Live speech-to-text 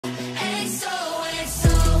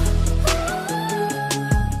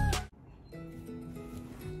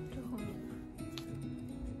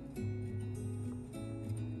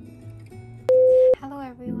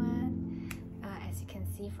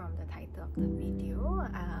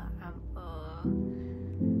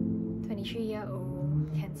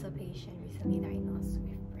23-year-old cancer patient recently diagnosed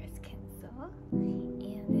with breast cancer,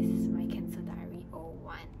 and this is my cancer diary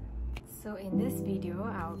 01. So in this video,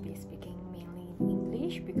 I'll be speaking mainly in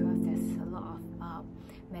English because there's a lot of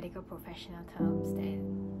medical professional terms that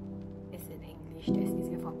is in English that's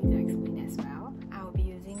easier for me to explain as well. I'll be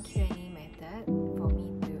using Q&A method for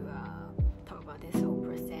me to talk about this whole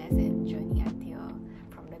process and journey until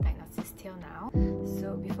from the diagnosis till now.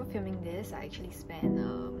 So before filming this, I actually spent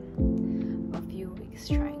a few weeks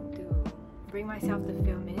trying to bring myself to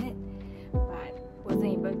film it, but wasn't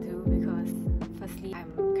able to because firstly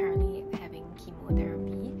I'm currently having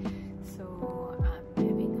chemotherapy, so I'm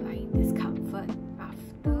having like discomfort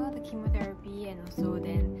after the chemotherapy, and also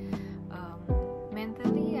then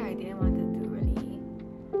mentally I didn't want to really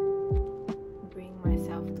bring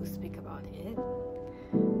myself to speak about it,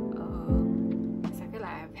 because I feel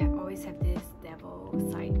like I've always had this devil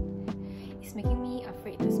side. It's making me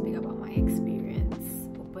afraid to speak about my experience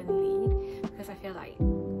openly because I feel like,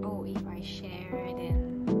 oh, if I share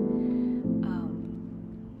then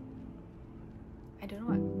I don't know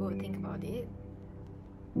what people will think about it,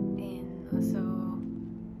 and also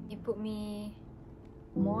it put me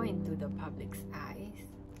more into the public's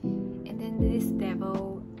eyes, and then this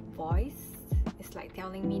devil voice is like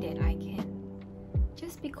telling me that I can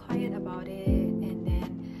just be quiet about it, and then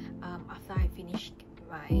after I finish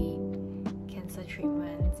my cancer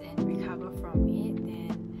treatments and recover from it,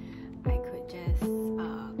 then I could just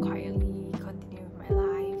quietly continue with my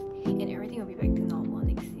life and everything will be back to normal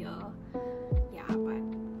next year. Yeah, but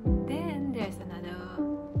then there's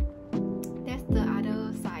the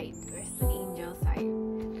other side, there's the angel side.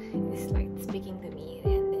 It's like speaking to me,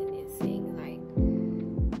 and then it's saying like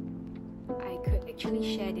I could actually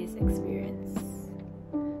share this experience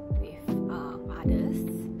with others,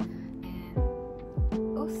 and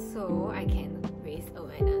also I can raise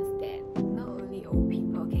awareness that not only old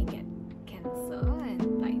people can get cancer,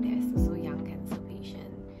 and like there's also young cancer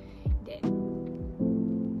patient that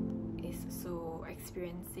is also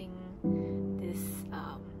experiencing this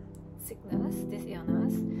sickness, this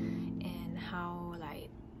illness, and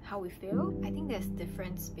how we feel. I think there's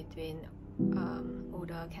difference between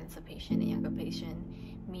older cancer patient and younger patient,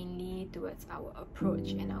 mainly towards our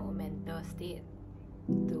approach and our mental state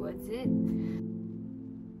towards it.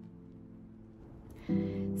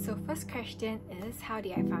 So first question is, how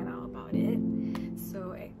did I find out about it?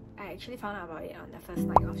 So I actually found out about it on the first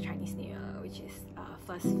night of Chinese New Year, which is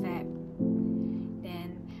 1st Feb.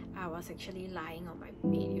 Then I was actually lying on my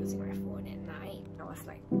bed using my phone at night. I was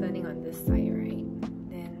like turning on this side, right?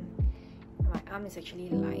 Then my arm is actually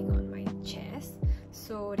lying on my chest.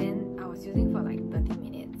 So then I was using for like 30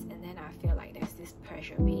 minutes, and then I feel like there's this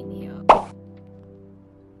pressure pain here.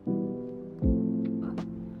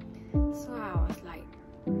 So I was like,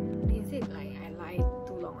 is it like I lie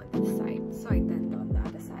too long on this side? So I turned on the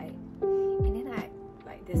other side, and then I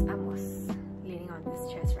like this arm was leaning on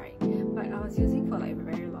this chest, right? But I was using for like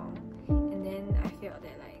very long, and then I felt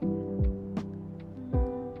that like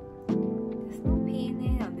there's no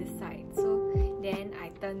pain on this side. So then I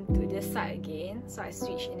turned to this side again, so I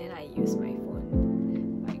switched, and then I used my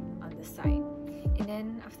phone like on the side, and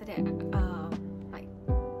then after that like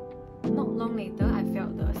not long later I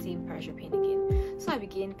felt the same pressure pain again. So I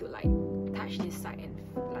began to like touch this side and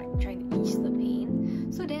like trying to ease the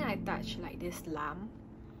pain. So then I touched like this lump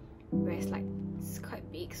where it's like it's quite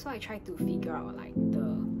big, so I tried to figure out like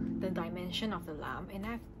the dimension of the lump,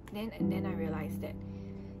 and then I realized that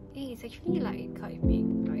hey, it's actually like quite big.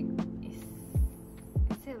 Like is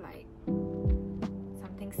it like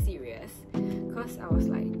something serious? Because I was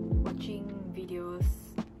like watching videos,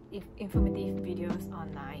 informative videos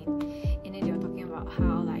online, and then they were talking about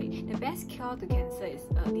how like the best cure to cancer is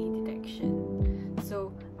early detection.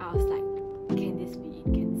 So I was like, can this be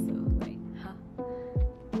cancer? Like, huh?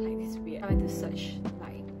 Like this weird. I went to search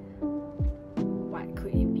like what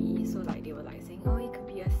could it be. So like they were like saying, oh, it could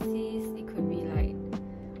be a cyst, it could be like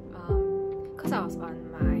because I was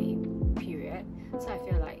on my period, so I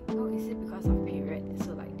feel like, oh, is it because of period?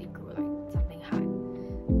 So like they grew like something hard,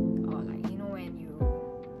 or like, you know, when you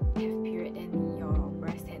have period then your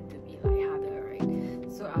breast tend to be like harder,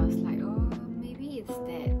 right? So I was like, oh, maybe it's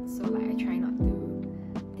that. So like I try not to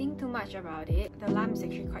think too much about it. The lump is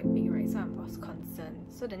actually quite big, right? So I was concerned.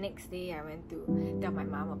 So the next day I went to tell my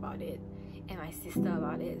mom about it and my sister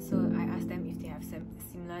about it. So I asked them if they have some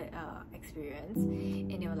similar experience,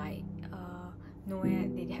 and they were like, no,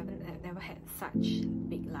 they never had such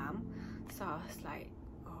big lump. So I was like,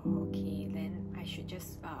 oh, okay, then I should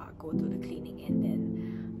just go to the clinic and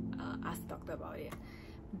then ask the doctor about it.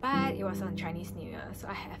 But it was on Chinese New Year, so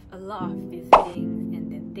I have a lot of visiting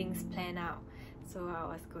and then things planned out. So I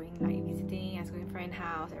was going like visiting, I was going friend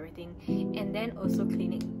house, everything. And then also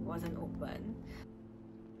clinic wasn't open.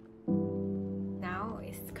 Now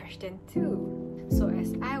it's question 2. So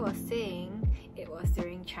as I was saying, it was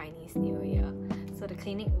during Chinese New Year. So the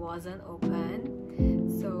clinic wasn't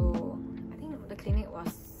open. So I think the clinic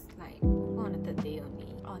was like on the 3rd day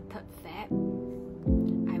only. On 3rd Feb,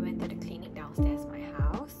 I went to the clinic downstairs my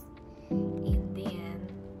house. And then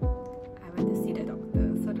I went to see the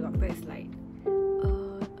doctor. So the doctor is like,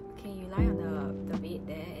 can you lie on the bed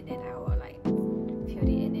there, and then I will like feel it,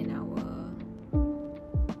 and then I will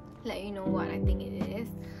let you know what I think it is.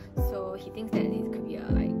 So he thinks that it could be a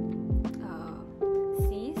like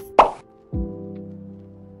cyst.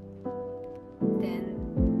 Then,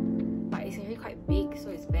 but it's actually quite big, so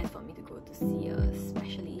it's best for me to go to see a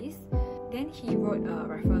specialist. Then he wrote a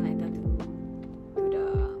referral letter to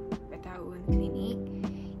the Beta Wound clinic,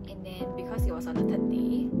 and then because it was on the 3rd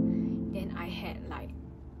day, then I had like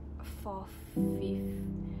 4th, 5th,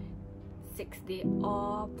 6th day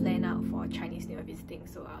all planned out for Chinese New Year visiting.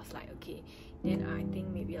 So I was like, okay, then I think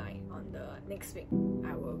maybe like on the next week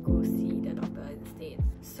I will go see the doctor instead.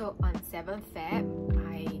 So on 7th Feb,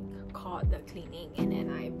 I called the clinic and then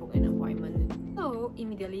I booked an appointment. So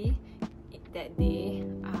immediately that day,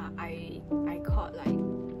 I called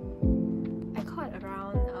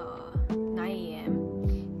around 9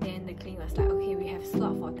 AM. Then the clinic was like, okay, we have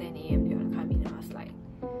slot for 10 AM. Do you want to come in? And I was like,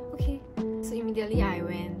 okay. So immediately I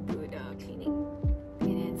went to the clinic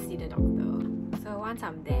and then see the doctor. So once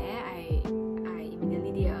I'm there, I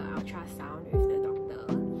immediately did an ultrasound with the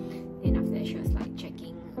doctor. Then after that, she was like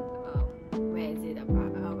checking where is it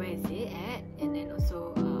at, and then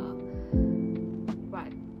also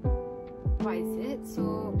what is it.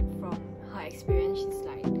 So from her experience, she's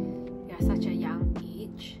like, you're such a young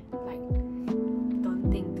age, like don't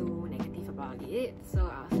think too negative about it. So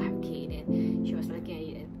I was like, okay. Then she was looking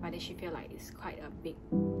at it, but then she felt like it's quite a big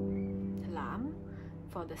lump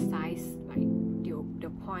for the size. Like they'll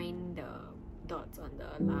point the dots on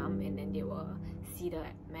the lump, and then they will see the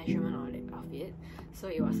measurement of it. So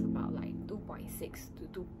it was about like 2.6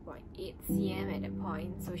 to 2.8 cm at that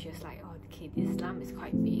point. So she was like, oh, okay, this lump is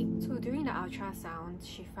quite big. So during the ultrasound,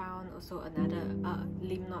 she found also another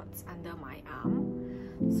lymph nodes under my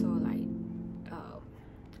arm. So like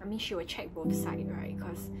I mean, she will check both sides, right?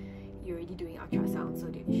 Because you're already doing ultrasound, so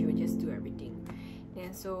she will just do everything.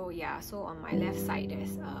 Then so yeah, so on my left side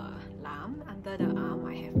there's a lump. Under the arm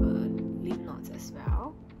I have a lymph nodes as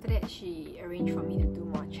well. After that, she arranged for me to do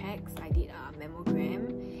more checks. I did a mammogram,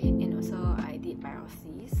 and also I did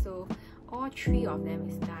biopsies. So all 3 of them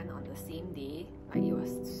is done on the same day. Like it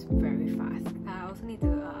was very fast. I also need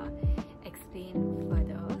to explain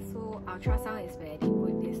further. So ultrasound is where they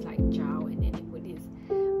put this like gel, and then they put this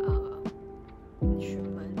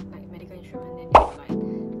instrument, like medical instrument, then they will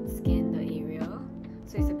like scan the area.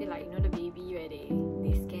 So it's a bit like, you know, the baby where they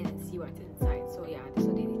scan and see what's inside. So yeah,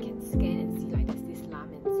 so they can scan and see like there's this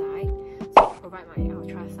lump inside. So I provide my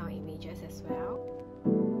ultrasound images as well.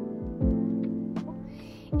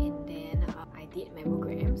 And then I did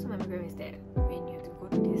mammogram. So mammogram is that when you have to go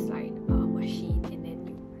to this like machine, and then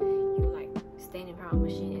you like stand in front of the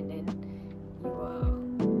machine, and then you will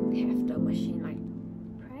have the machine like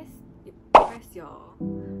press your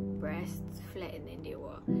breast flat, and then they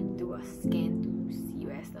will do a scan to see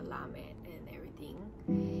where's the lump at and everything.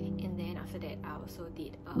 And then after that, I also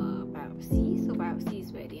did a biopsy. So biopsy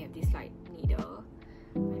is where they have this like needle,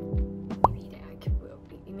 like, maybe that I can put a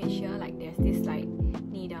big image here. Like there's this like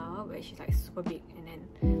needle where she's like super big, and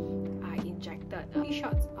then I injected 3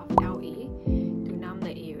 shots of LA to numb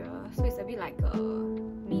the area. So it's a bit like a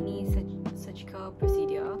mini surgical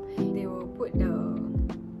procedure. They will put the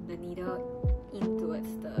needle in towards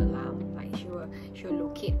the lump. Like she will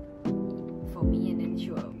locate for me, and then she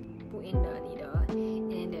will put in the needle,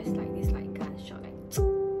 and then there's like this like gunshot,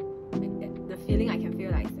 like that. The feeling I can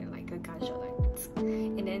feel like a gunshot, like,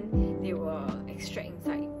 and then they will extract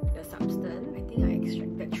inside the substance. I think I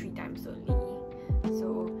extracted 3 times only.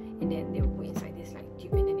 So and then they will put inside this like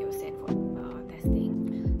tube, and then they will send for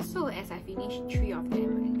testing. So as I finished 3 of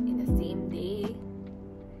them in the same day,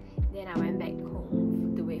 then I went back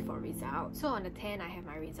home to wait for results. So on the 10th, I have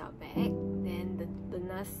my result back. Then the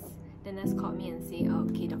nurse called me and said, oh,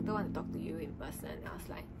 okay, doctor want to talk to you in person. I was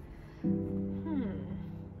like,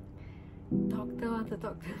 doctor want to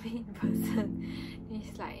talk to me in person. And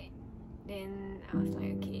she's like, then I was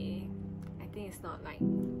like, okay, I think it's not like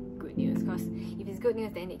good news, because if it's good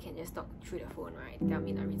news, then they can just talk through the phone, right? Tell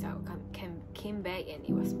me the result came back and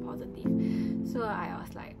it was positive. So I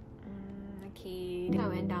was like, okay. Then I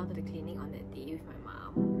went down to the clinic on that day with my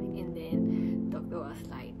mom, and then the doctor was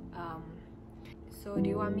like, so do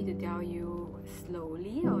you want me to tell you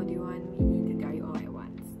slowly or do you want me to tell you all at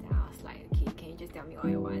once? Then I was like, okay, can you just tell me all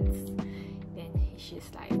at once? Then she's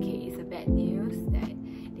like, okay, it's a bad news that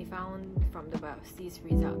they found from the biopsy's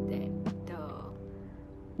result that the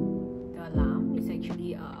lump is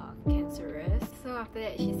actually cancerous. So after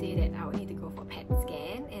that, she said that I will need to go for PET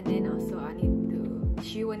scan, and then also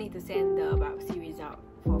she will need to send the biopsy result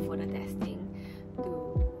for further testing to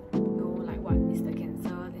know like what is the cancer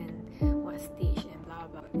and what stage and blah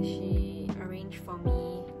blah. She arranged for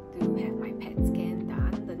me to have my PET scan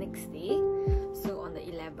done the next day. So on the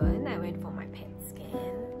 11th, I went for my PET scan.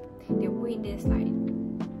 They put in this like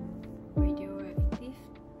radioactive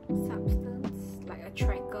substance, like a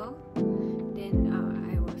tracker. Then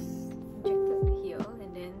I was injected here,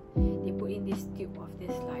 and then they put in this tube of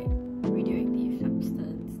this like radioactive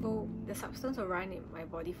substance. So the substance will run in my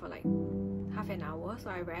body for like half an hour. So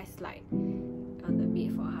I rest like on the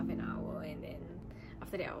bed for half an hour, and then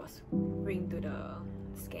after that I was bring to the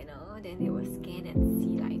scanner. Then they will scan and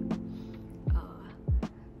see like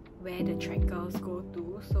where the trackers go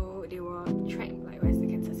to. So they will track like where's the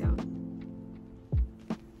cancer cell.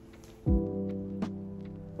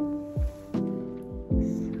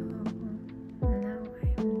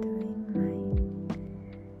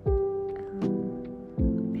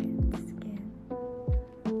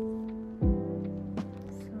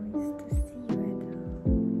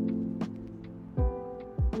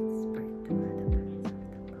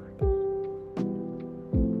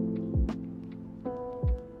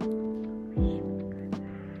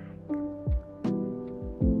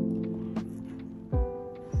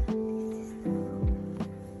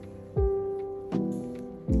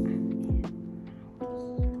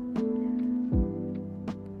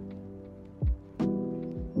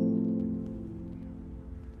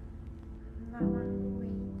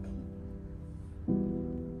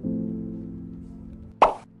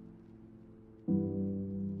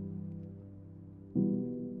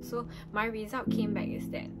 So my result came back is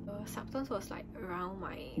that the substance was like around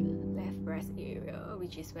my left breast area,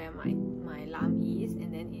 which is where my lump is,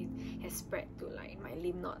 and then it has spread to like my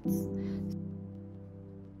lymph nodes.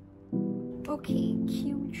 Okay,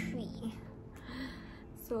 Q3.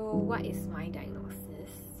 So what is my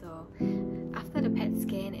diagnosis? So after the PET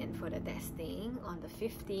scan and for the testing, on the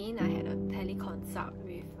 15th, I had a teleconsult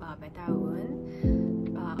with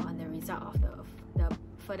Beta-Woon on the result of the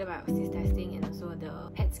further biopsy testing and also the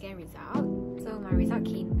PET scan result. So my result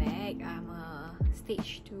came back. I'm a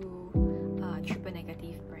stage 2 triple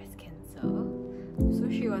negative breast cancer. So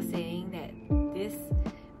she was saying that this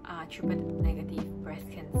triple negative breast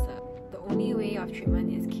cancer, the only way of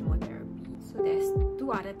treatment is chemotherapy. So there's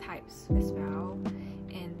 2 other types as well,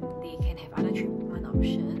 and they can have other treatment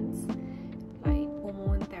options like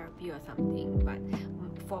hormone therapy or something. But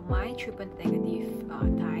for my triple negative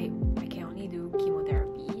type, I can only do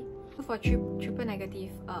chemotherapy. So for triple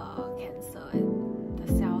negative cancer, the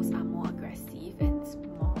cells are more aggressive and it's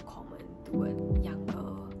more common toward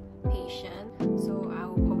younger patients. So I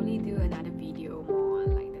will probably do another video more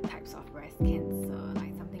on like the types of breast cancer,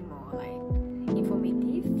 like something more like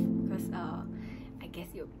informative, because I guess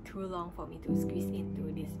it would be too long for me to squeeze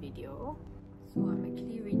into this video. So I'm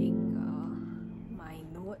actually reading my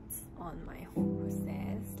notes on my whole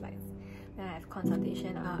process. Like when I have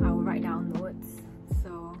consultation, I will write down notes.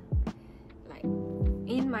 So like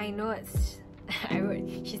in my notes,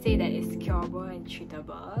 she said that it's curable and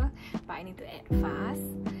treatable, but I need to act fast.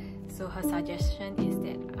 So her suggestion is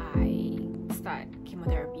that I start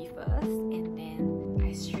chemotherapy first, and then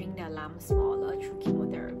I shrink the lump smaller through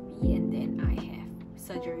chemotherapy, and then I have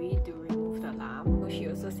surgery to remove the lump. So she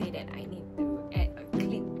also said that I need to add a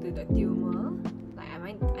clip to the tumor. Like I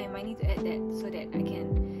might need to add that so that I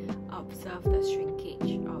can observe the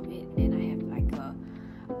shrinkage of it. Then I have like a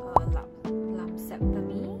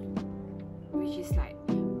lumpectomy, which is like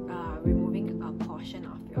removing a portion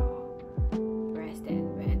of your breast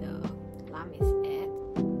where the lump is at.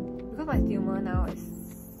 Because my tumor now is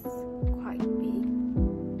quite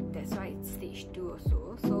big, that's why it's stage 2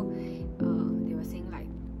 also. So they were saying like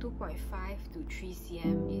 2.5 to 3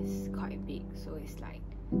 cm is quite big, so it's like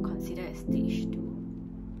considered as stage 2.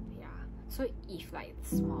 Yeah, so if like it's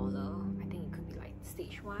smaller, I think it could be like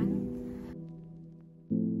stage 1.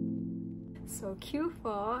 So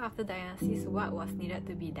Q4, after diagnosis, what was needed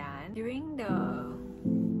to be done? During the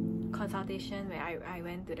consultation where I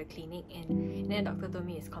went to the clinic and then the doctor told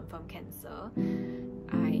me it's confirmed cancer,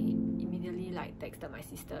 I immediately like texted my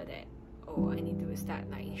sister that, oh, I need to start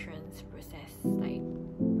like insurance process, like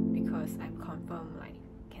because I'm confirmed like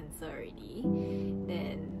cancer already.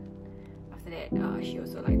 Then after that, she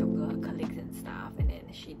also like talked to her colleagues and stuff, and then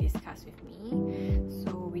she discussed with me.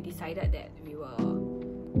 So we decided that we will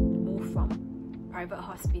move from private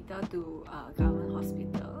hospital to government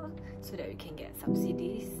hospital so that we can get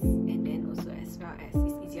subsidies, and then also as well as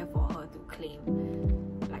it's easier for her to claim,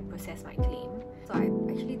 like process my claim. So I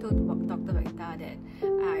actually told Dr. Becta that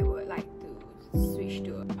I would like to switch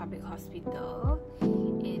to a public hospital,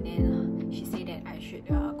 and then she said that I should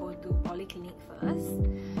go to polyclinic first,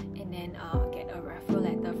 and then get a referral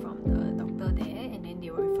letter from the doctor there, and then they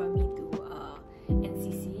will refer me to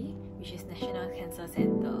NCC, which is National Cancer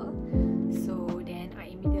Center. So then I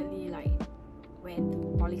immediately went to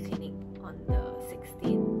polyclinic on the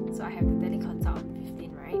 16th. So I have the teleconsult on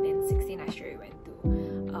 15th, right? Then 16th I straight went to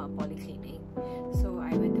polyclinic. So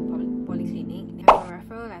I went to polyclinic. I have a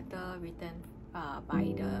referral letter written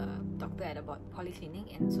by the doctor at the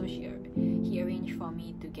polyclinic, and so he arranged for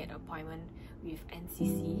me to get an appointment with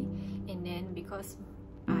NCC. And then because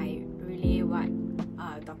I relay what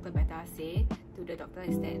Dr. Becta said to the doctor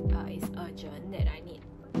is that it's urgent, that I need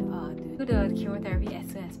to do the chemotherapy as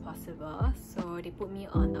soon as possible. So they put me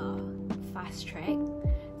on a fast track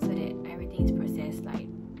so that everything is processed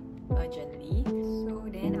urgently. So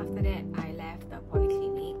then after that I left the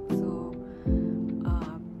polyclinic. So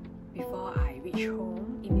before I reach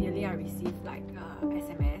home, immediately I received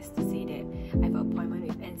SMS to say that I have an appointment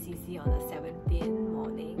with NCC on the 17th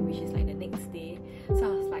morning, which is the next day. So I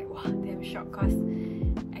was like, wow, damn shocked, cause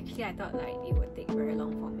actually I thought it would take very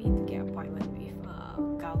long for me to get an appointment with a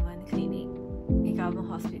government clinic, a government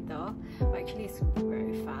hospital, but actually it's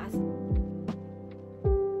very fast.